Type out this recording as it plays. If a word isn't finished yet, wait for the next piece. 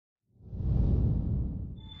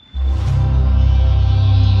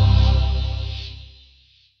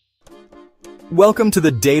Welcome to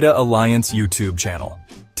the Data Alliance YouTube channel.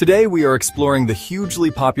 Today we are exploring the hugely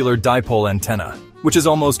popular dipole antenna, which is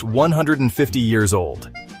almost 150 years old.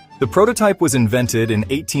 The prototype was invented in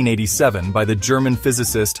 1887 by the German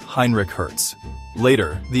physicist Heinrich Hertz.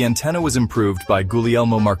 Later, the antenna was improved by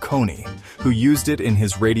Guglielmo Marconi, who used it in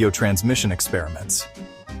his radio transmission experiments.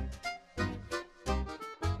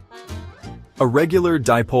 A regular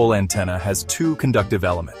dipole antenna has two conductive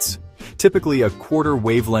elements, typically a quarter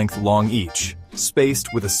wavelength long each, spaced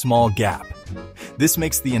with a small gap. This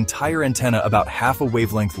makes the entire antenna about half a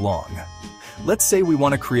wavelength long. Let's say we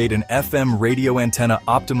want to create an FM radio antenna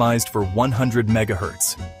optimized for 100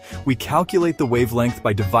 megahertz. We calculate the wavelength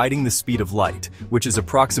by dividing the speed of light, which is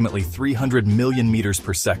approximately 300 million meters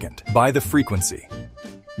per second, by the frequency.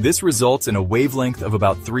 This results in a wavelength of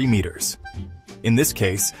about 3 meters. In this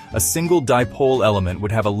case, a single dipole element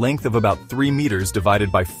would have a length of about 3 meters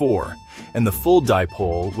divided by 4, and the full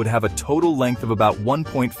dipole would have a total length of about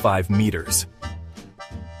 1.5 meters.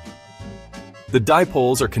 The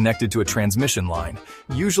dipoles are connected to a transmission line,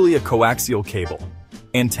 usually a coaxial cable.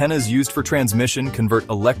 Antennas used for transmission convert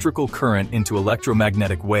electrical current into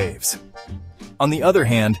electromagnetic waves. On the other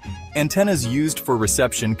hand, antennas used for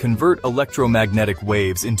reception convert electromagnetic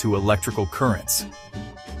waves into electrical currents.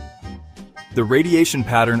 The radiation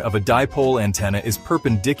pattern of a dipole antenna is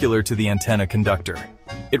perpendicular to the antenna conductor.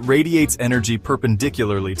 It radiates energy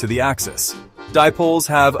perpendicularly to the axis. Dipoles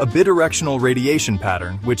have a bidirectional radiation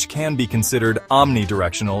pattern, which can be considered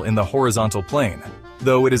omnidirectional in the horizontal plane,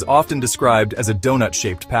 though it is often described as a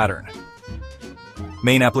donut-shaped pattern.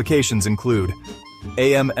 Main applications include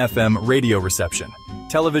AM/FM radio reception,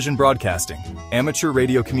 television broadcasting, amateur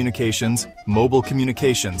radio communications, mobile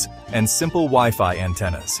communications, and simple Wi-Fi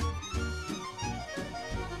antennas.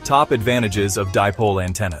 Top advantages of dipole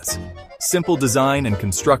antennas: simple design and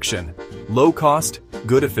construction, low cost,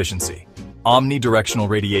 good efficiency, omnidirectional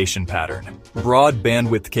radiation pattern, broad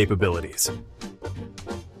bandwidth capabilities.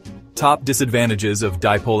 Top disadvantages of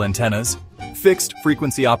dipole antennas: fixed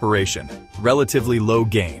frequency operation, relatively low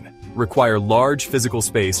gain, require large physical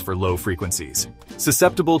space for low frequencies,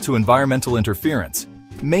 susceptible to environmental interference,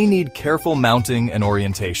 may need careful mounting and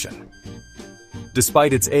orientation.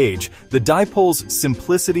 Despite its age, the dipole's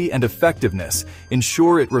simplicity and effectiveness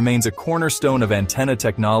ensure it remains a cornerstone of antenna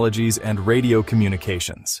technologies and radio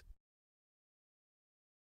communications.